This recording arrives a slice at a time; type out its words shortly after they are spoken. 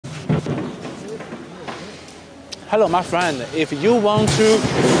Hello, my friend. If you want to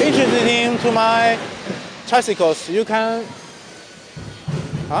introduce him to my tricycles, you can.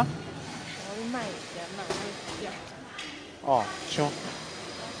 Huh? 哦，行。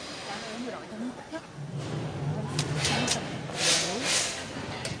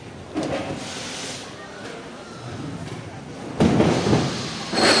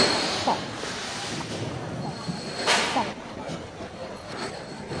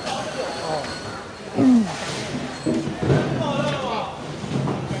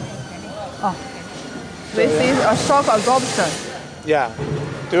This is a shock absorption. Yeah.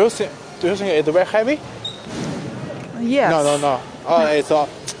 Do you think it's very heavy? Yes. No. Oh, it's all.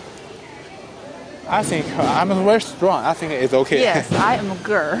 I think I'm very strong. I think it's okay. Yes, I am a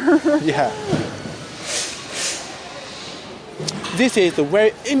girl. Yeah. This is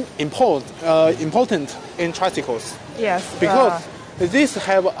very important in tricycles. Yes. Because this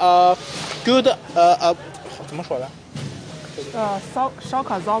have a good 怎么说呢？ shock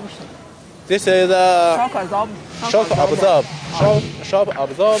absorption. This is shock absorb. Shock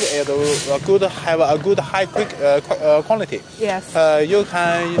absorb is have a good high quick quality. Yes. You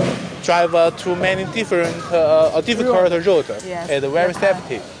can drive to many different difficult roads. Yes. It's very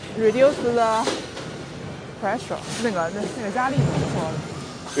safety. Reduce the pressure. 那个压力怎么说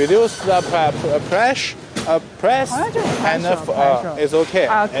Reduce the press and it's okay.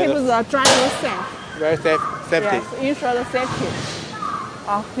 Keep the driver safe. Very safety. Yes, ensure the safety.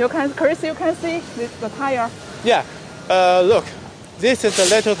 Chris, you can see the tire. Yeah. Look, this is a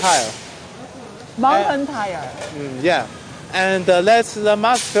little tire. Mountain tire. Yeah. And let's the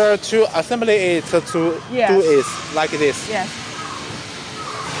master to assemble it to do it like this. Yes.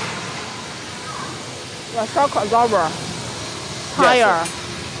 The shock absorber tire. Yes.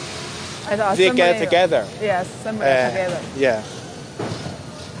 And they get together. Yes, assemble together. Yeah.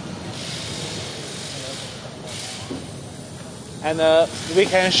 And we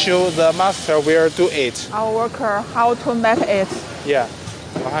can show the master will do it. Our worker how to make it. Yeah.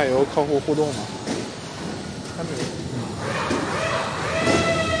 我还有客户互动吗？还没有。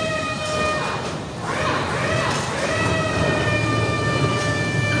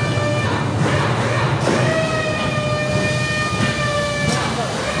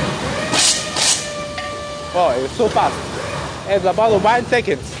Wow, it's so fast. It's about 1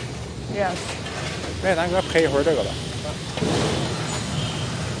 second. Yes. 哎，咱给他配一会儿这个吧。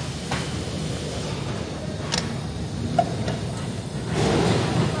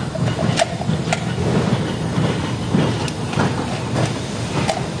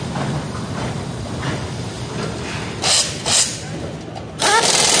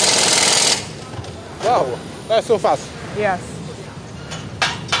Wow, that's so fast. Yes.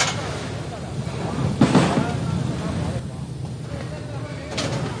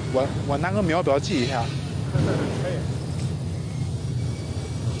我拿个秒表记一下。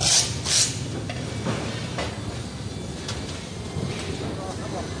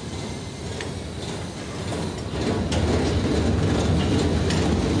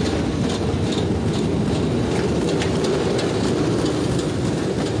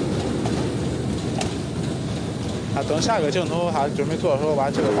等下个镜头他准备做的时候，把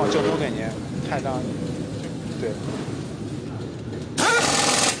这个放镜头给您看张。对。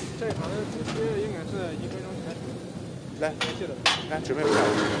这一场的主题应该是1分钟开始。来，来准备看。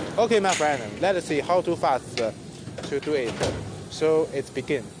Okay, my friend, let's see how to fast to do it. So it's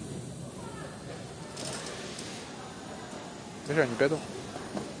begin. 没事，你别动。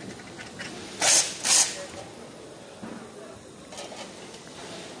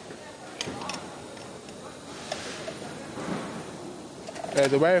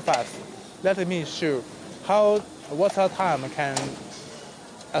It's very fast. Let me show what time can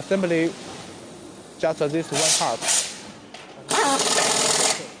assembly just this one part.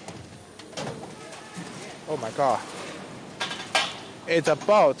 Oh my god. It's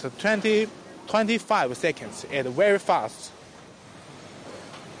about 25 seconds. It's very fast.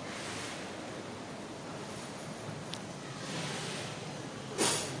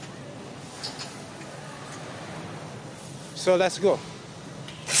 So let's go.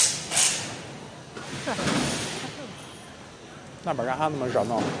 那边干啥那么热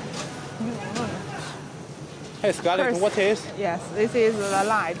闹 ？Hey Scarlett, what is? Yes, this is the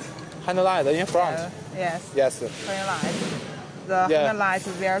light. Handle light in front. Yes. Yes. Green light. The handle light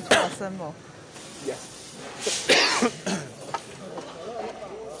is there to assemble. Yes.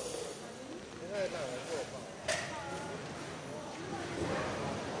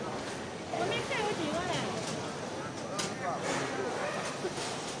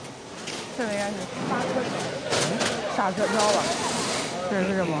 这个应该是刹车胶吧？这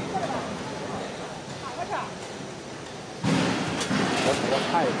是什么？我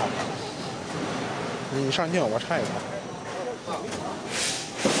插一插。你上镜，我插一插。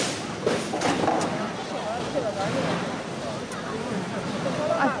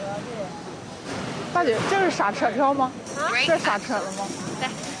哎，大姐，这是刹车条吗？这是刹车了吗？来，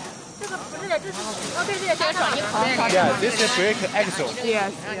这个不是的，这是对对，这个转一行。Yeah, this is brake axle.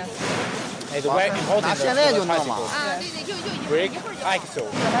 Yes, yes. It's very important. 现在就弄嘛。啊，对对，就 Brake axle.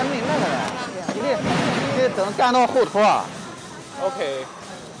 这还没那个呢，你得等干到后头啊。Okay,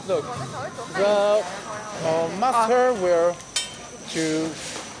 look, the master will to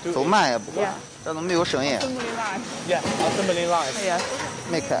do 走慢也不管，这都没有声音， Assembly line. Yeah, assembly line. Yes.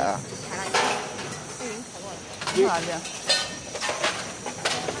 没开啊。啥的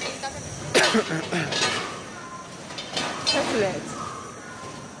 ？Calculate.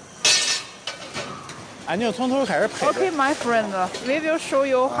 俺就从头开始配。 Okay, my friend, we will show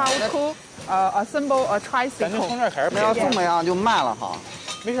you how to assemble a 咱就从 tricycle. 这儿开始配那。要这么样就慢了哈。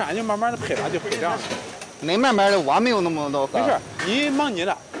没事，俺就慢慢的配它就配这样。你慢慢的，我没有那么多。没事，你忙你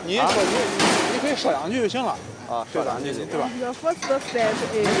的，你说你可以说两句就行了。啊，对吧？对吧？ The first step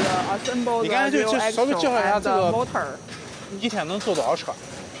is assemble 你 the 刚才就 rear 稍微 axle 介绍一下 and 这 the 个 motor. 一天能做多少车？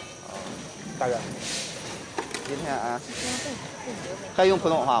大概一天啊，还用普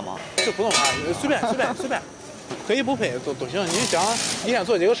通话吗？就普通话，随便，可以不配都行。你想一天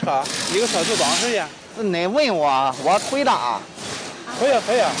做几个车？一个车做多长时间？你问我，我回答。可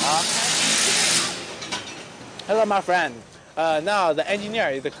以啊。Hello, my friend. Now the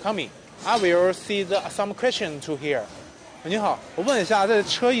engineer is coming. I will see some question to here. 你好，我问一下，这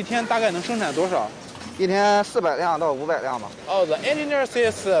车一天大概能生产多少？一天400辆到500辆吧。Oh, the engineer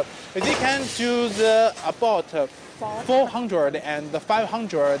says they can do about 400 and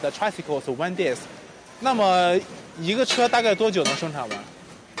 500 tricycles one day. 那么一个车大概多久能生产完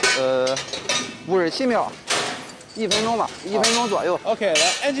？57秒，1分钟吧，1分钟左右。Okay, the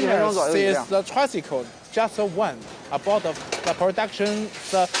engineer says the tricycle just one. About the production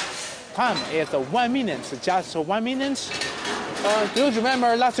time is 1 minute, just 1 minute. Do you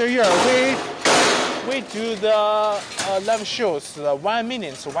remember last year we do the live shows 1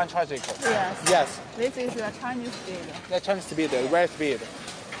 minute, one tricycle. Yes. Yes. This is the Chinese speed. The Chinese speed, very speed.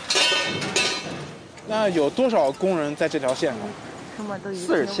 那有多少工人在这条线上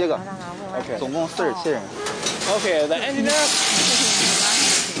？47个。OK， 总共47人。OK, the engineer.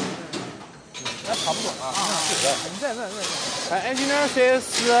 那差不多啊。你再问。Engineer says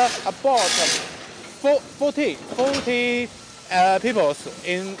about 40 people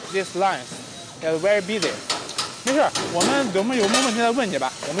in this lines. They're very busy. 没事，我们有没有问题再问你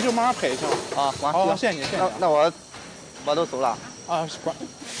吧，我们就慢慢配就行了。啊，好，谢谢你。那我都走了。啊，管。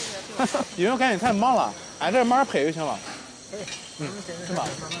因为我感觉太忙了，俺这慢慢配就行了。是吧？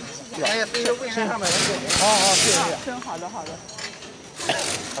哎呀，这问上面的。好，谢谢。真好的。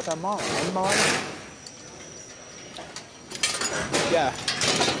他太忙了，我们忙完了。Yeah。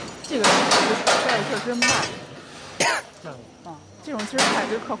这个开的确实慢。这种其实拍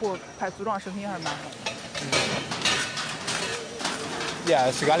给客户拍组装视频还是蛮好的。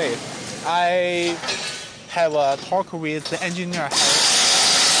Yeah, Scarlett, I have a talk with the engineer.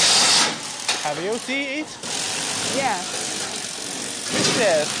 Have you seen it? Yes. It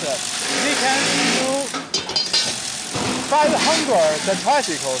says they can do 500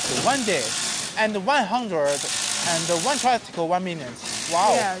 tricycles one day and 101 tricycle 1 minute.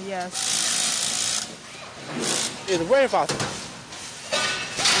 Wow. Yeah, yes. It's very fast.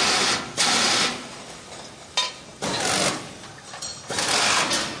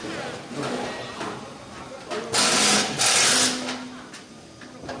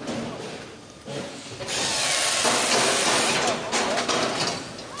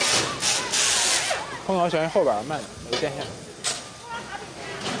碰到小心后边慢点，有电线。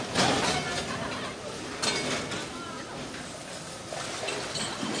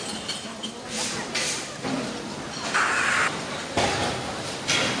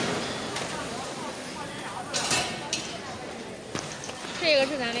这个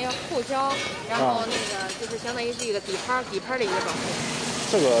是咱那个护胶，然后那个就是相当于是一个底盘的一个装饰。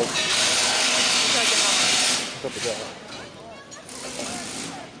这个需要介绍吗？这不对。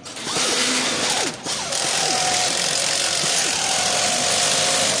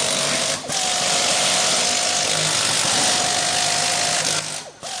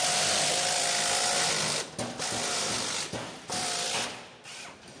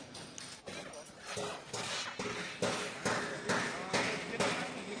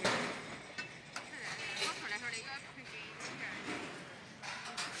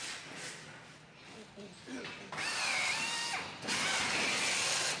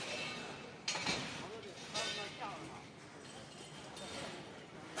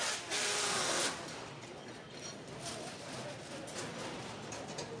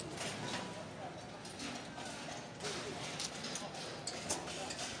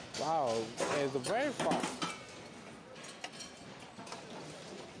Wow, it's very fast.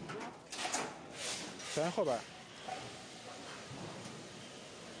 小心后边。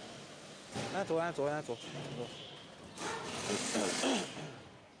来走，来走，来走，走。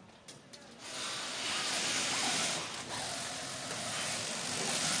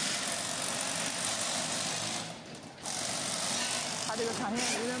它这个产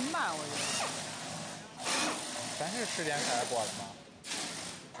线有点慢，我觉得。咱是10点开始播的吗？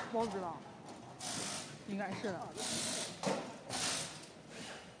我不知道，应该是的。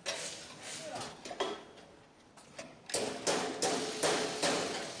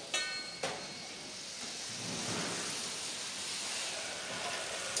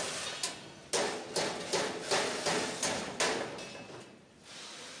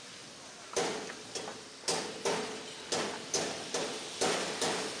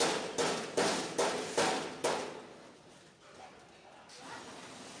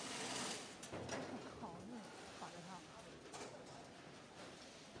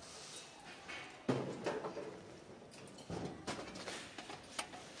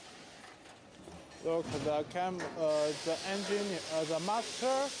Look, the engineer, the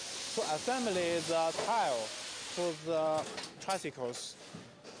master to assembly the tile to the tricycles.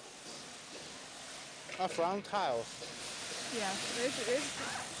 Front tiles. Yes, it's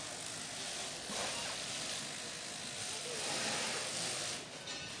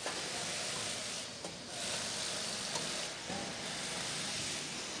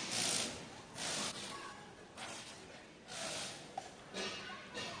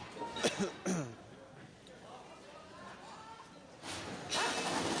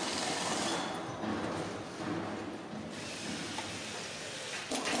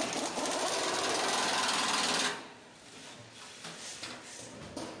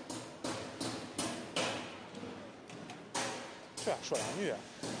说两句。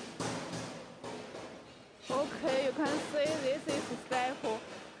Okay, you can see this is step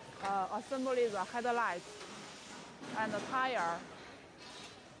assembly the headlights and the tire.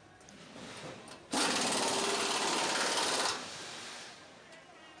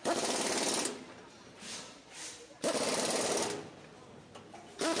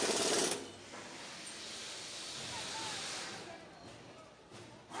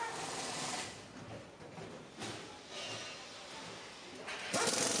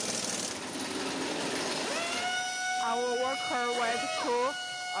 Our worker wait to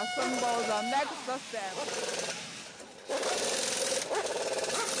assemble the next step.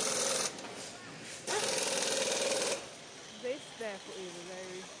 This step is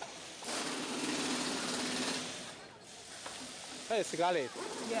very... Hey, Scarlett.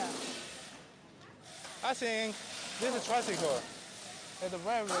 Yeah. I think this tricycle is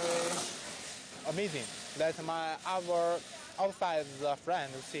very, very amazing. Let our outside the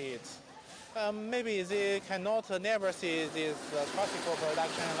friends see it. Maybe they cannot never see this tricycle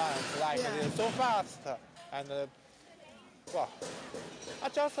production line like Yeah. it's so fast and wow.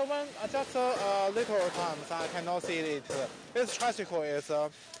 Just little times I cannot see it. This tricycle is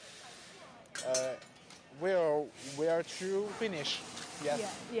where to finish. Yes.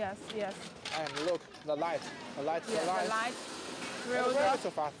 Yeah, yes. And look, the light. Yeah, the light through It's very so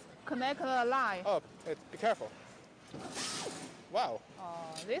the fast. connect the line. Oh, be careful. Wow.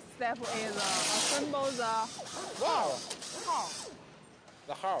 This step is assemble the Wow. hull.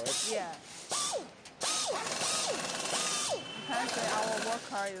 The hull is Yeah. You can see our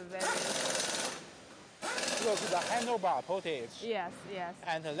worker is very... look the handlebar put it. Yes.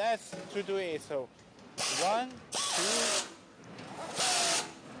 And let's to do it. So 1, 2.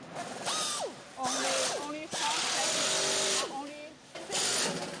 Only front head, only 6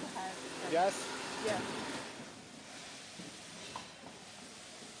 head. Yes. Yes.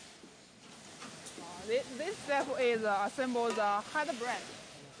 This step is assemble the head brake.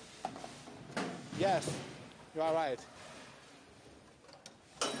 Yes. You are right.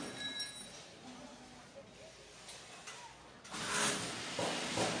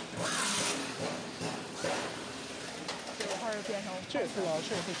 这会儿变成这次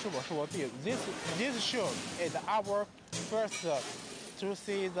是我第 this show is our first to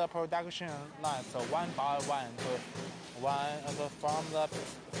see the production lines one by one from the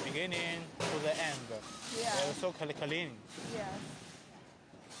beginning to the end. Yeah. It's so clean. Yes.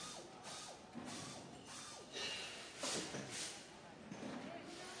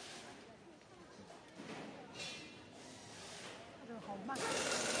 这个好慢。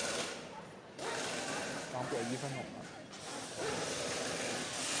刚过1分钟了。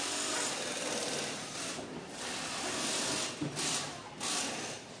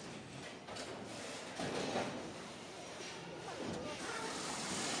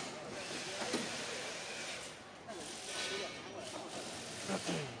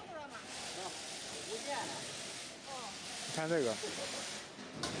看这个，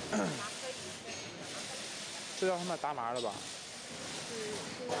这叫他妈打码的吧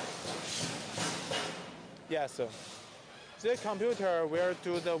？Yes. The computer will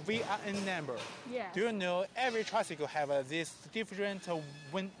do the VRN number. Yes. Do you know every tricycle have these different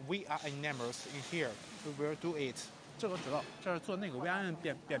VRN numbers in here? We will do it. 这个知道，这是做那个 VRN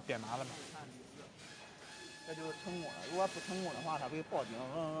编码了嘛？这就是成功了。如果不成功的话，他会报警，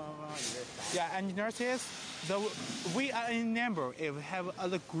一直打。Yeah, and notice the VRN number if have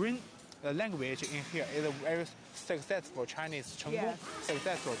a green language in here is very successful Chinese 成功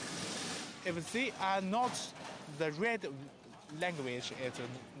successful. If they are not the red language is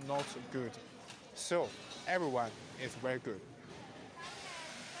not good. So everyone is very good.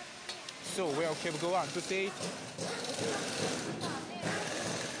 So we'll keep going on to see.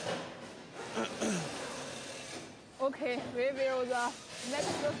 Okay, we will the next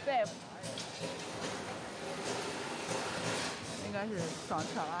step. 应该是上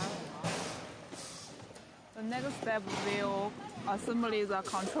车了。The next step will assembly the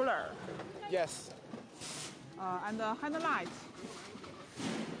controller. Yes. And the headlight.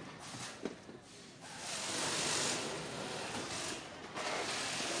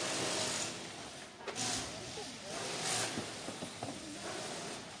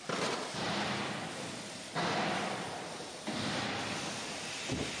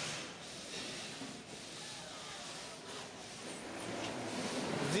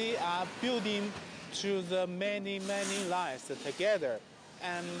 They are building to the many lines together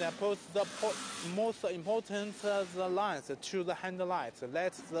and put the most important the lines to the handle light.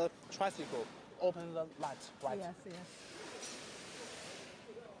 Let the tricycle open the light, right? Yes.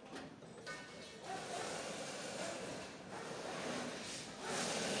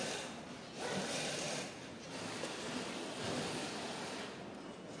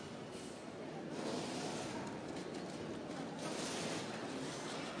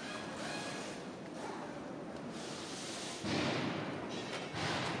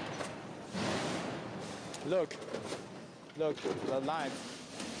 Look, the light.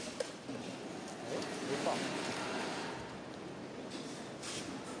 没放。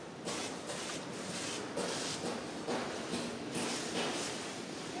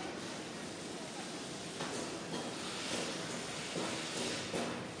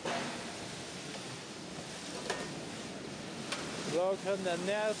Look, the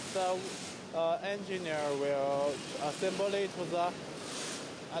next engineer will assemble it to the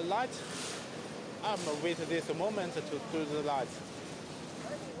light. I'm wait this moment to do the light.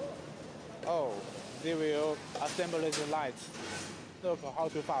 Oh, they will assemble the light. Look how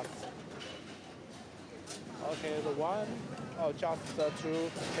too fast. Okay, the one, just to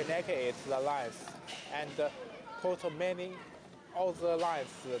connect it the lights and put many all the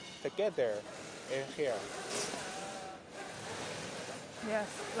lights together in here. Yes,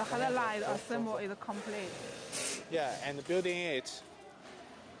 the headlight assembly is complete. Yeah, and building it.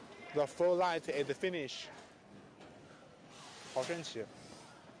 The full light is finished. 好神奇！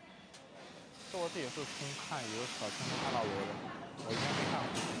这我第一次从看油车从看到我的，我以前没看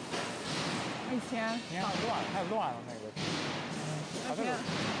过。以前你看太乱了那个。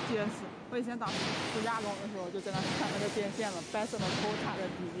记得是，我以前当暑假工的时候就在那看那个电线了，白色的头插在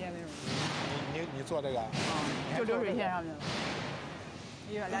底下那种。你做这个？啊，就流水线上面了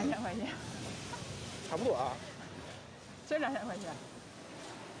，1月2000块钱。差不多啊。这2000块钱。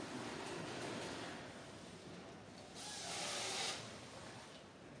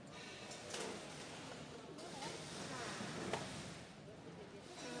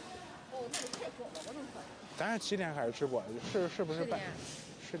咱是7点开始直播，是不是半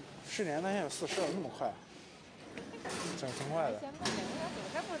？10点，咱现在40了，那么快，挺快的。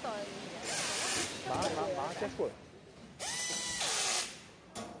马上结束了。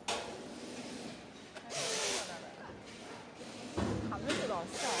他们这道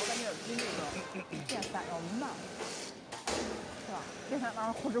线，我感觉比那个电扇要慢，是吧？电扇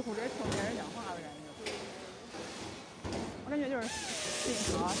当时呼哧听别人讲话的感觉。我感觉就是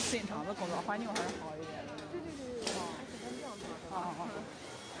新厂的工作环境还是好一点的。对，还是很正常的。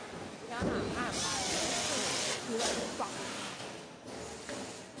像那按吧，有点棒。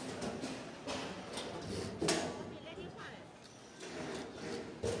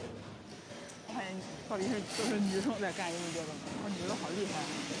我发现到底都是女生在干，你觉得吗？我女的好厉害。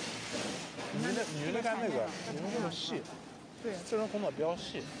女的干那个，女的这么细，对，这种工作比较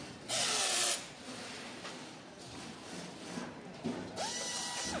细。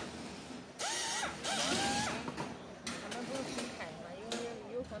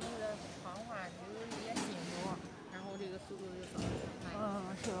可能是窗化有一些新手，然后这个速度就稍微慢。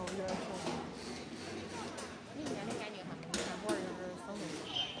是的，我觉得是。明显的感觉他们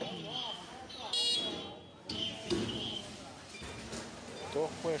都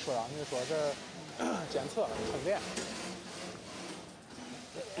会说到，你说这儿检测充电。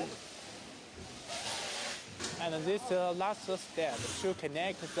And this last step to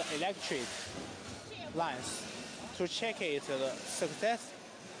connect the electric lines to check its success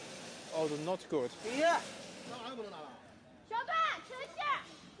or not good. 小段吃下。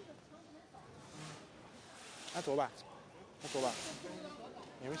那走吧，那走吧。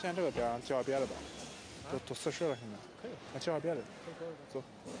你们先这个边儿叫别的吧，都40了，现在。可以。那叫别的。走。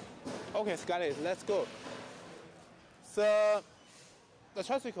Okay, Scarlett, let's go. The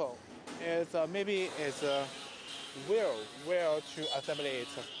tricycle is maybe is where to assemble it.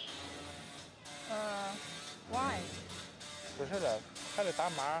 Why? 不是的，还得打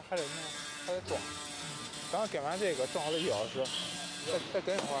码，还得弄，还得装。刚跟完这个正好得1小时，再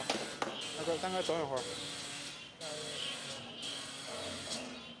跟一会儿，咱该等一会儿。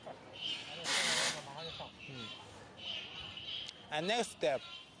And next step,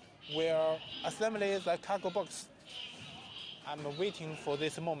 we'll assemble the cargo box. I'm waiting for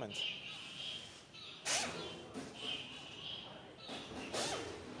this moment.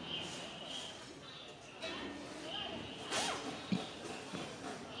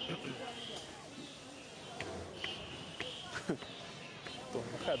东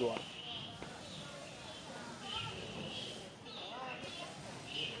西太多了。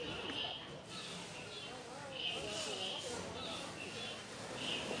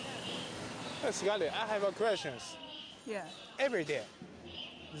Scarlett, I have a questions. Yeah. Every day,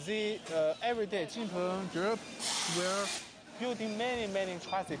 every day, Jinpeng Group will building many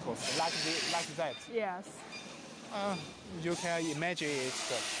tricycles like that. Yes. You can imagine it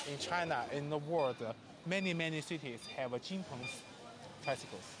in China, in the world, many cities have Jinpeng's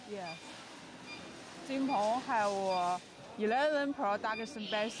tricycles. Yes. Jinpeng have 11 production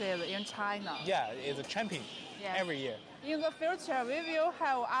bases in China. Yeah, it's a champion every year. In the future, we will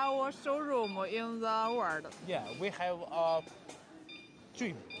have our showroom in the world. Yeah, we have a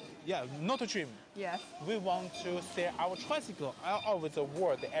dream. Yeah, not a dream. Yes. We want to sell our tricycle all over the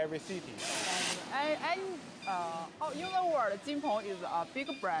world, every city. And in the world, Jinpeng is a big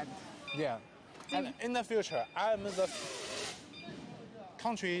brand. Yeah. And in the future, I'm the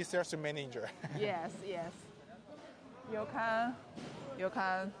country sales manager. Yes. You can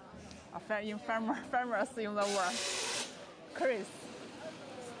famous in the world. Chris.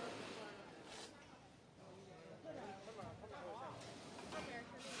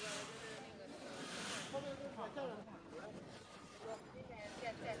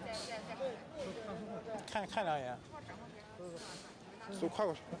看2眼，走快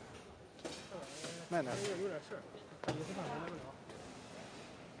过去，慢点。有点事儿，一时半会儿来不了。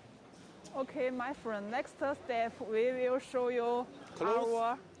Okay, my friend, next step we will show you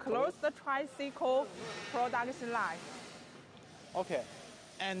our closed tricycle production line. Okay.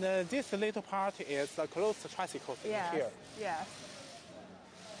 And this little part is the closed tricycle here. Yes.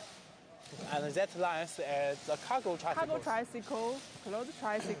 And that line is the cargo tricycle. Cargo tricycle, closed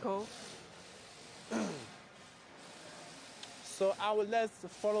tricycle. So let's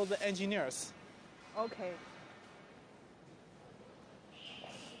follow the engineers. Okay.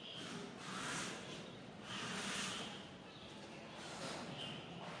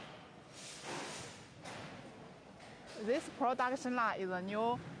 This production line is a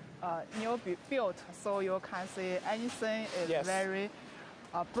new built, so you can see anything is very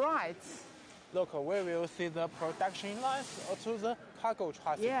bright. Look, we will see the production lines to the cargo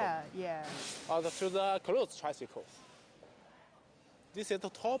tricycle. Yeah. Or to the closed tricycle. This is the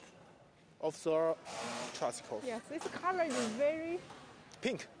top of the tricycle. Yes, this color is very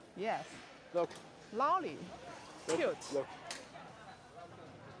pink. Yes. Look. Lovely. Cute. Look.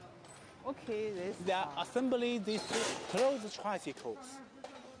 Okay, this. They are assembling these closed tricycles.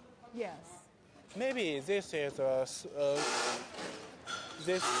 Yes. Maybe this is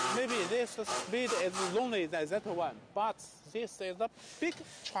maybe this speed is lonely than that one, but this is a big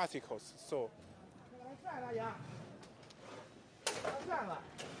tricycles. So.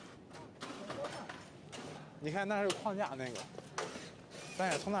 你看那是框架那个，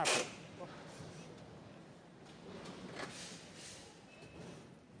咱也从那儿跑。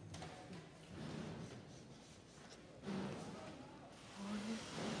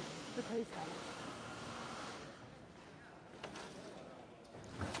这可以踩。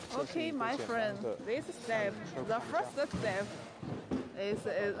Okay, my friend, this step, the first step is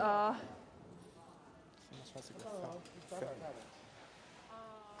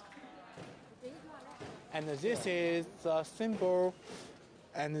And this is a symbol,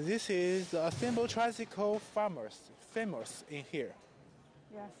 and this is a symbol tricycle famous in here.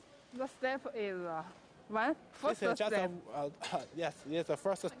 Yes, the step is One first This is just step. yes, it's the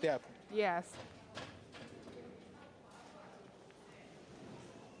first step. Yes.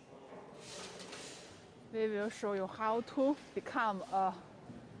 We will show you how to become a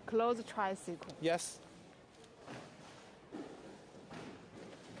closed tricycle. Yes.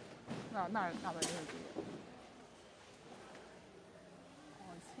 那边就是这个。哦，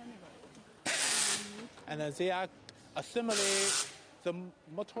牵那个。And they are assembly the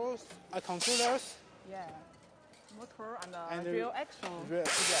motors, controllers. Yeah. Motor and, And real action.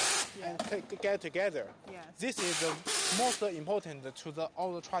 Yes. Yeah. And get together. Yes. This is the most important to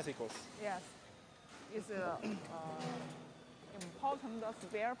all the tricycles. Yes. It's important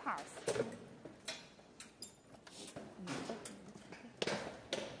spare parts.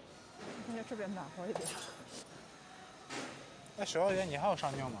 感觉这边暖和一点。那10号员，你还有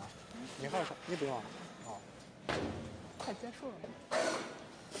上镜吗？你还有上？你不用啊。哦。快结束了吗？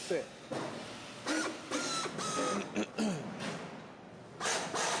对。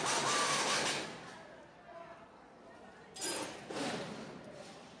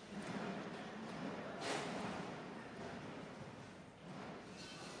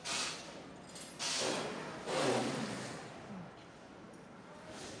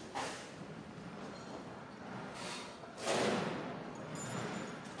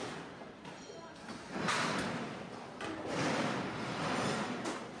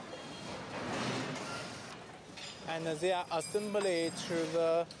And they are assembled to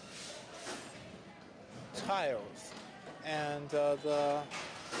the tiles and the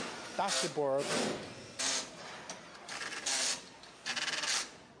dashboard.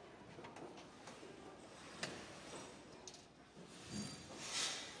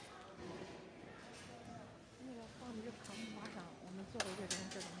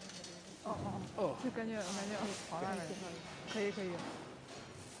 Oh. 就感觉好大的，可以。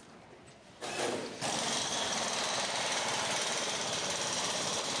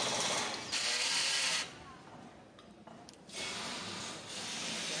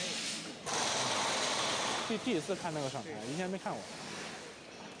第一次看那个上台，以前没看过。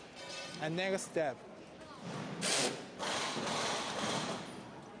And next step.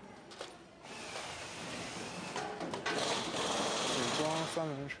 组装三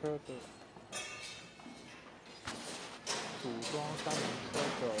轮车的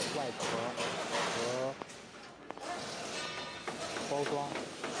外壳和包装。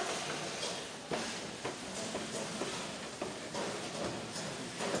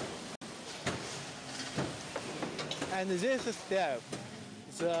And this step,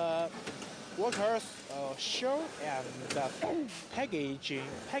 the workers show and the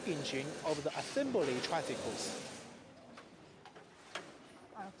packaging of the assembly tricycles.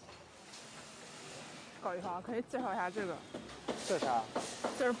 搞一下，可以介绍一下这个。这是啥？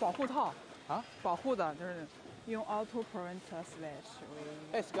这是保护套啊，保护的，就是用 auto prevent slash.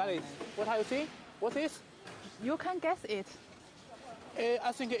 Hey Scarlett, what are you seeing? What's this? You can guess it.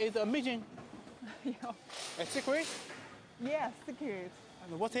 I think it's amazing. Yeah. A secret? Yes, secret.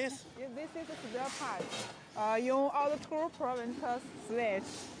 And what is? This is a spare part. 用 auto prevent slash.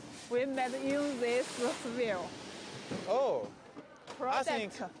 We made in this wheel. Oh.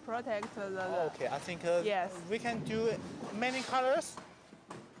 Protect the. Okay, I think yes. We can do many colors.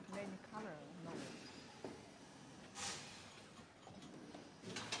 Many colors, no.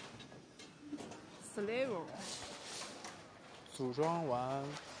 Sleeve. 组装完，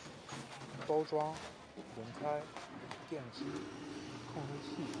包装、轮胎、电池、控制器、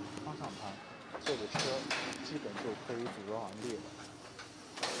方向盘，这个车基本就可以组装完毕了。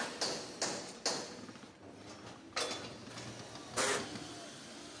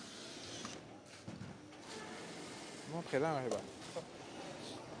我们配上了是吧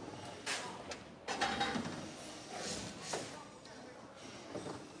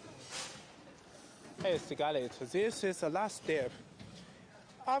？Hey Scarlett, this is the last step.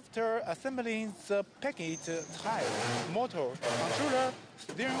 After assembling the package tire, motor, controller,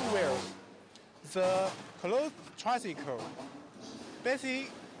 steering wheel, the closed tricycle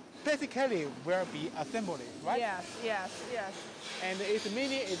basically will be assembled, right? Yes. And its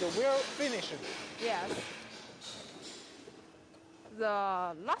meaning is will finished. Yes.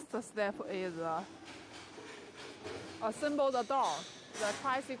 The last step is assemble the door, the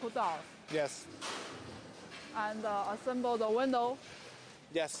tricycle door. Yes. And assemble the window.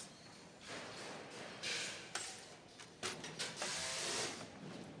 Yes.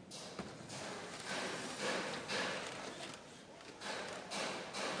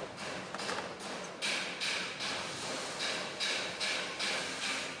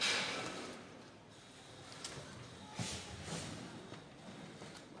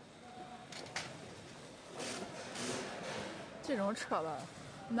 这种车的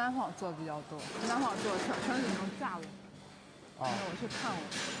南方做比较多，南方做的车全是那种架子。啊，我去看过，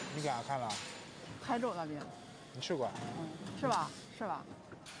你给俺看了？台州那边。你去过？是吧？是吧？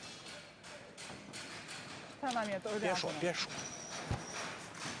他那边都是这样。别说，别说。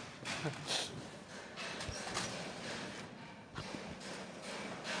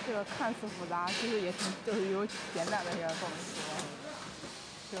这个看似复杂，其实也挺就是有简单的一些动作，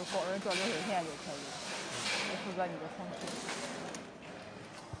就工人做流水线就可以，就负责你的程序。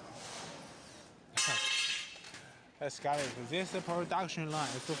Scarlett, this production line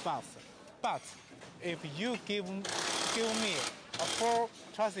is too fast. But if you give me a 4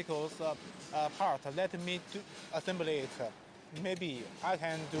 tricycles part, let me assemble it. Maybe I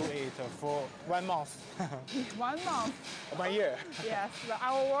can do it for 1 month. 1 month. 1 year. Yes,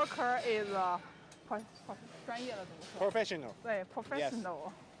 our worker is 专业的怎么说 Professional. 对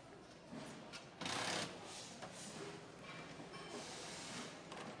 ，professional。Yes.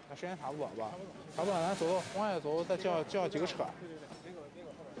 那时间差不多吧？差不多，咱走，往外走，再叫几个车。那个后边。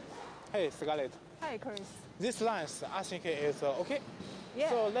Hey, Scarlett. Hi, Chris. This lines, I think is okay. Yeah.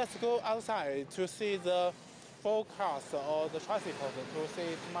 So let's go outside to see the 4 cars or the tricycles to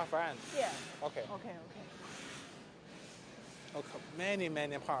see my friend. Yeah. Okay. Okay. Okay.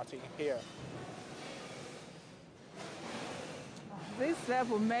 Many parts in here. This step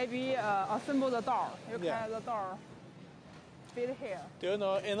maybe assemble the door. You can Yeah. the door fit here. Do you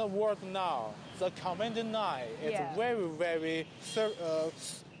know in the world now, the command line is Yeah. very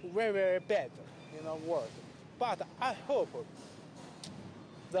bad in the world. But I hope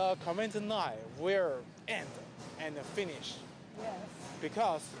the command line will end and finish. Yes.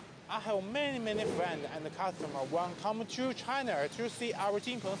 Because I have many friends and customers want to come to China to see our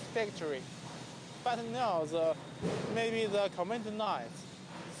Jinpeng factory. But now maybe the command line,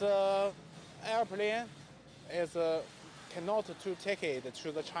 the airplane is cannot to take it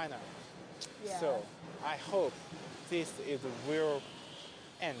to the China. Yeah. So I hope this will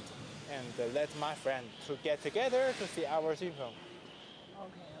end and let my friend to get together to see our Jinpeng.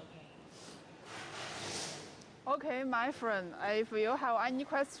 Okay, my friend. If you have any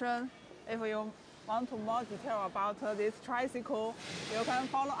question, if you want to more detail about this tricycle, you can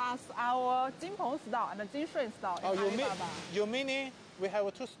follow us our Jinpeng store and Jinshui store in Alibaba. You mean we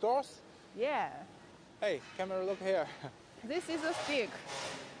have 2 stores? Yeah. Hey, camera, look here. This is a stick.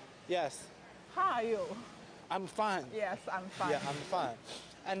 Yes. How are you? I'm fine. Yes, I'm fine. Yeah, I'm fine.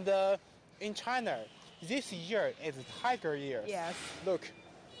 And in China, this year is tiger year. Yes. Look,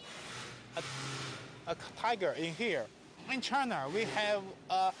 a tiger in here. In China, we have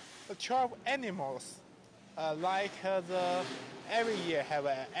 12 animals. Every year have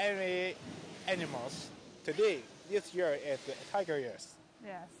every animals. Today, this year is tiger years.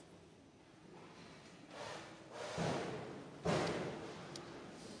 Yes.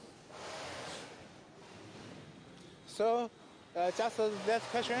 So, just that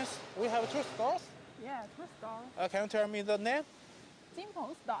questions. We have 2 stores. Yeah, 2 stores. Can you tell me the name?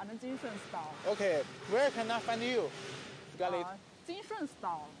 Jinpeng store and Jinshui store. Okay, where can I find you? Scarlett? Jinshui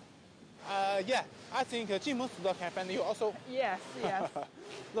store. Yeah, I think Jinpeng store can find you also. Yes.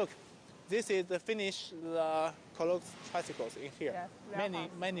 Look, this is the finished clothes tricycles in here. Yes, many.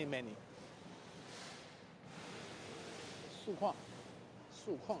 素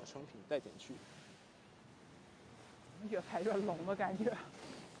矿成品待检区。越拍越拢的感觉。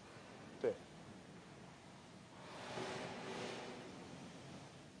对。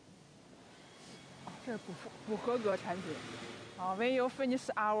这是不合格产品。When you finish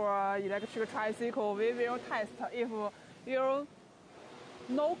our electric tricycle, we will test if you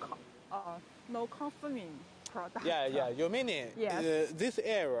no conforming product. Yeah. You mean it? Yes. This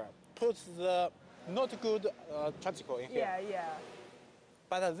area puts the not good tricycle in here. Yeah.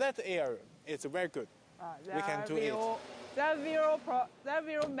 But that area is very good. We can do it. That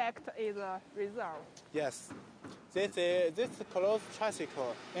will make is a result. Yes. This closed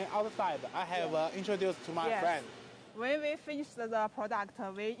tricycle and outside I have introduced to my friend. When we finish the product,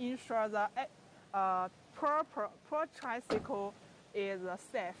 we ensure the per tricycle is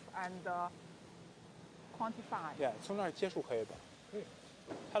safe and quantified. Yeah, 从那儿结束可以吧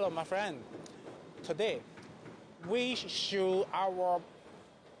？Hello, my friend. Today, we show our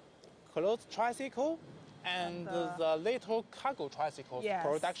closed tricycle and the little cargo tricycle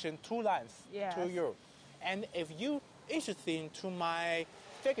production 2 lines to you. And if you interested to my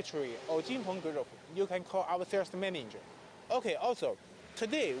factory or Jinpeng Group, you can call our sales manager. Okay, also,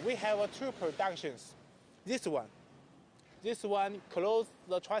 today we have 2 productions. This one close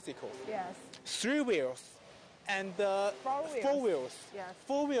the tricycle. Yes. 3 wheels and 4 wheels. Yes.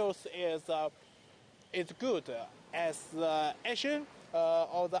 4 wheels is good as Asian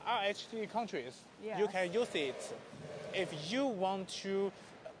or the RHD countries, Yes. you can use it. If you want to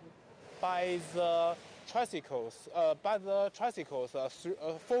buy the tricycles,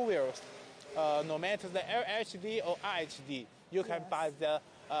 four wheels, no matter the LHD or RHD, you can Yes. buy the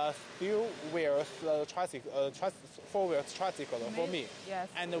steel wheels four wheels tricycle for me. Yes.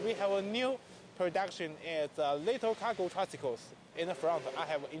 And we have a new production is little cargo tricycles. In the front, I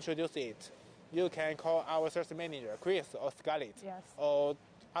have introduced it. You can call our sales manager, Chris or Scarlett, Yes. or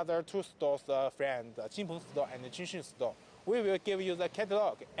other two stores friend, Jinpeng store and Jinpeng store. We will give you the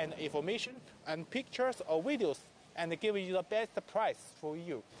catalog and information and pictures or videos and give you the best price for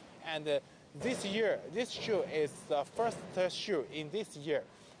you. And this year, this shoe is the first shoe in this year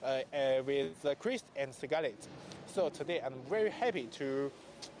with Chris and Scarlett. So today I'm very happy to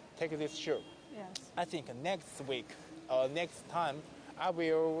take this shoe. Yes. I think next week or next time I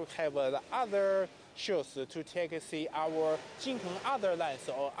will have the other shows to see our Jinpeng other lines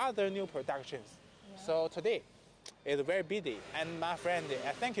or other new productions. Yeah. So today is very busy, and my friend,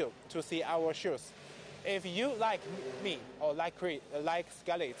 I thank you to see our shoes. If you like me or like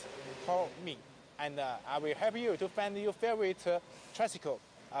Scarlett, call me, and I will help you to find your favorite tricycle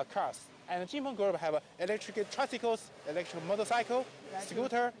cars. And Jinpeng Group have electric tricycles, electric motorcycle,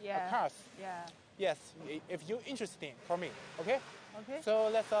 scooter, cars. Yeah. Yes, if you're interested, call me. Okay? Okay. So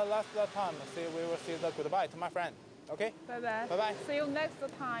let's last time. We will see the goodbye to my friend. Okay? Bye bye. Bye bye. See you next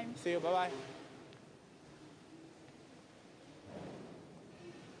time. See you. Bye bye.